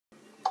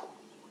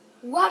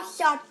What's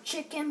up,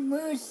 Chicken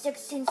Mood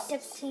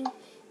 1616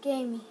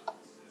 Gaming?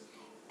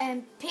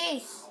 And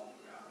peace.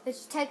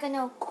 It's taken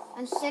on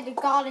City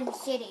Garden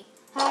City.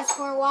 Has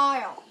for a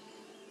while.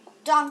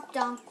 Dun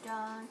dun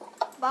dun.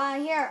 By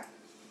here.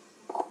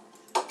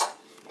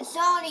 It's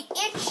only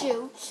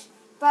issues,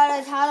 but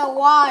it's had a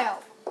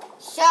while.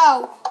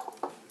 So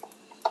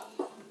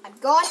I'm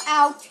going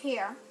out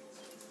here.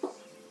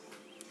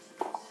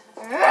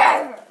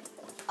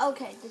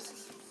 Okay, this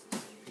is.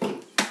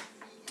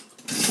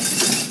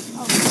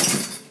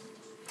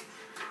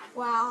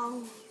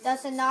 Wow,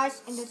 that's a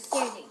nice in the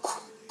city.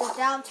 The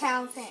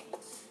downtown thing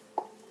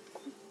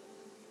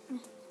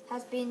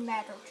has been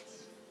mattered.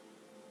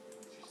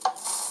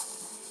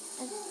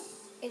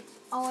 It's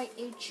only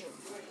issue.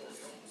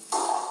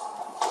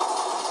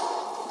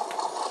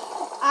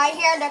 I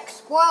hear the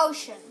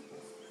explosion.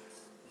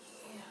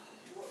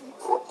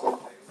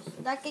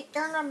 Like a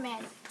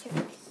tournament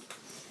too.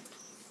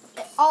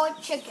 It's all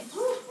chicken.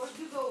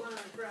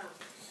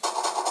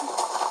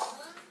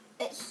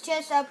 It's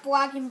just a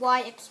black and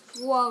white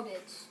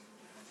exploded.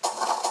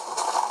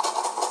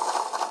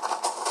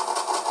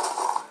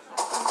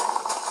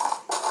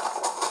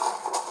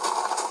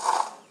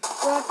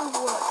 Get the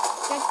wood.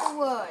 Get the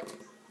wood.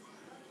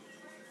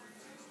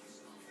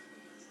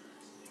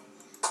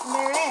 And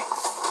there it is.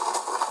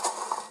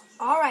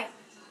 Alright.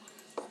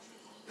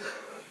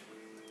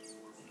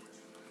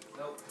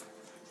 Nope.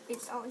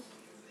 It's always.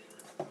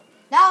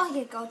 Now we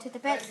can go to the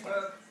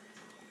bedroom.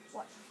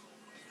 What?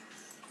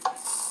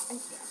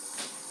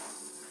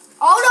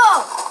 Oh no!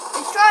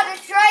 It's trying to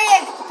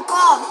strike the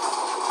bomb.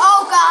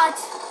 Oh god!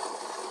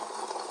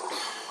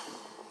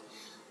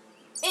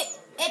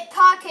 It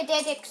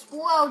pocketed,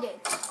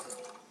 exploded.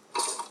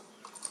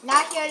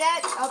 Not hear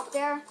that up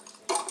there?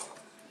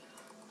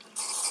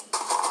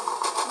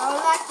 I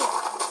like it.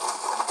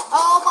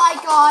 Oh my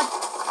god!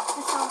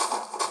 That's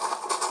awesome.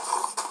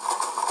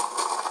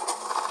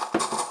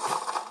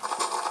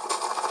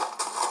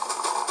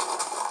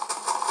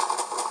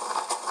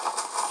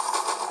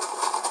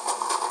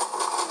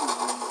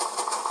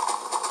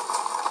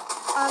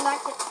 I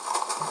like it.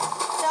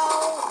 So,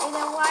 I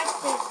don't like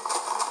it.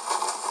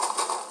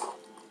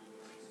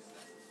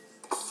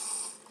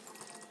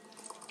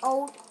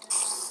 Oh.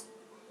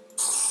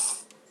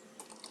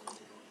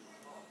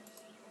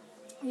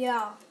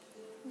 Yeah.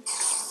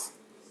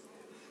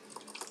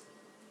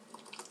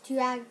 To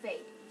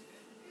activate.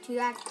 To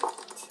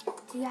activate.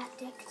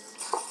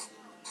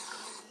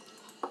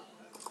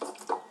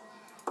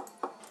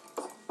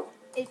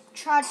 It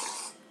charged.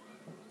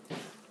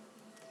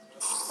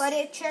 But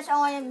it just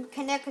only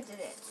connected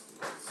it.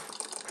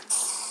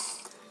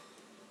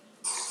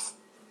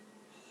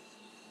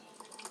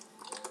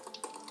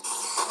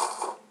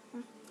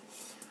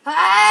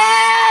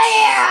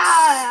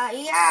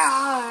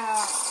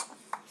 Yeah.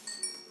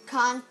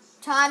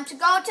 Time to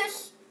go to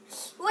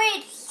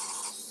sleep,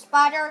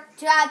 Spider,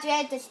 to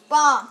activate this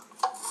bomb.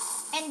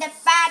 In the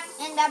back,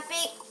 in the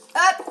big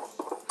up.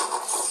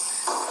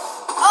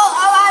 Oh,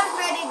 I'm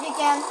ready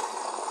again.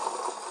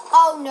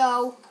 Oh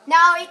no.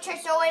 Now it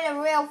just away the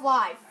real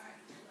life.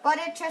 But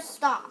it just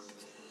stopped.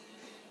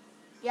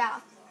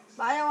 Yeah.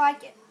 But I don't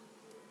like it.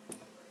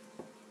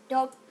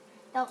 Don't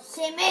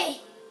see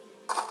me.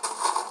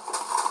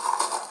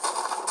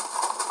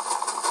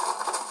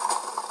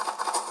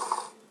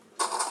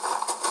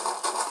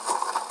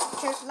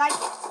 Just like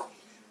it.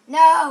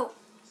 No.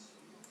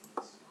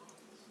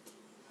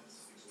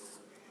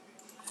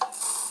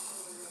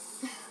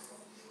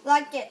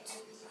 Like it.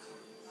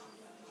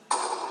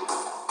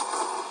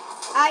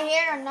 I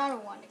hear another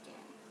one again.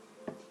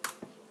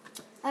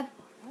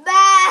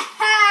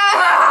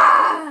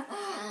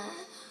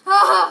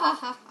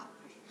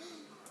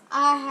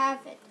 I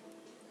have it.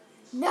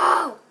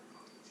 No!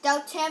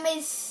 Don't tell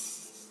me.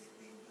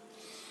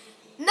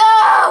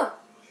 No!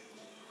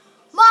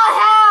 My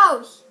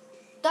house!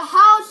 The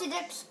house is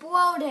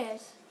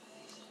exploded.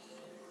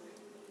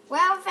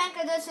 Well, think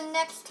of this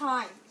next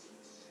time.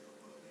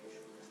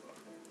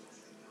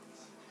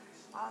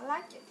 I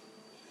like it.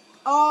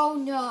 Oh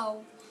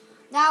no.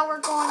 Now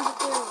we're going to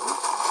do.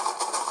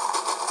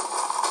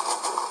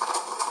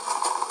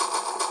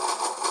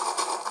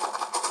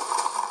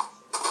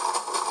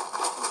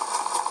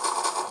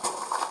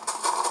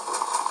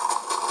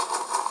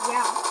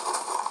 Yeah.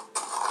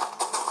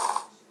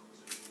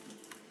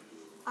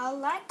 I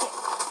like it.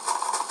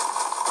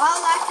 I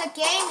like the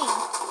gaming.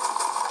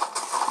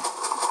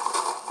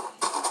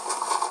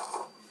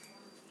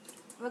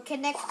 We're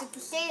connected to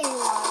city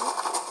line.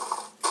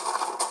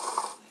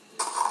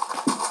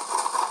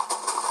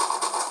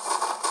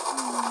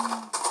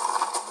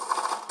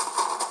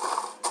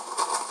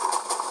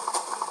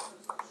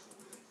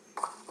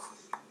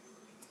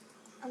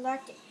 I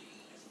like it.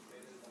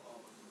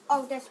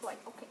 Oh, this way.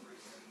 Okay.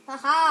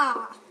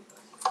 Haha.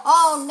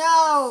 Oh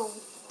no.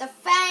 The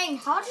fang.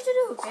 How did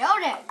you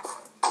build it?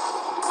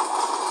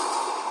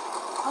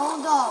 Oh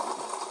no.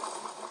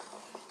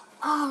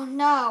 Oh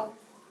no.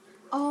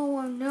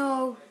 Oh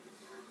no.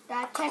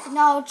 That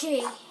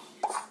technology.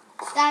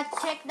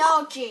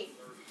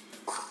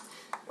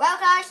 Well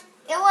guys,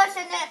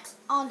 press the next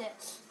on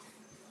this.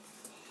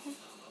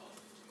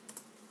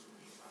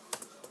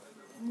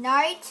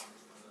 Night.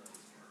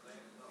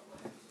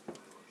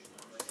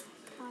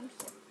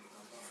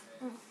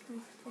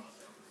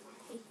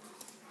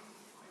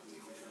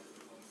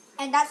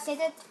 And that's it.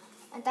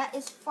 And that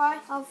is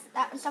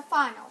the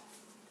final.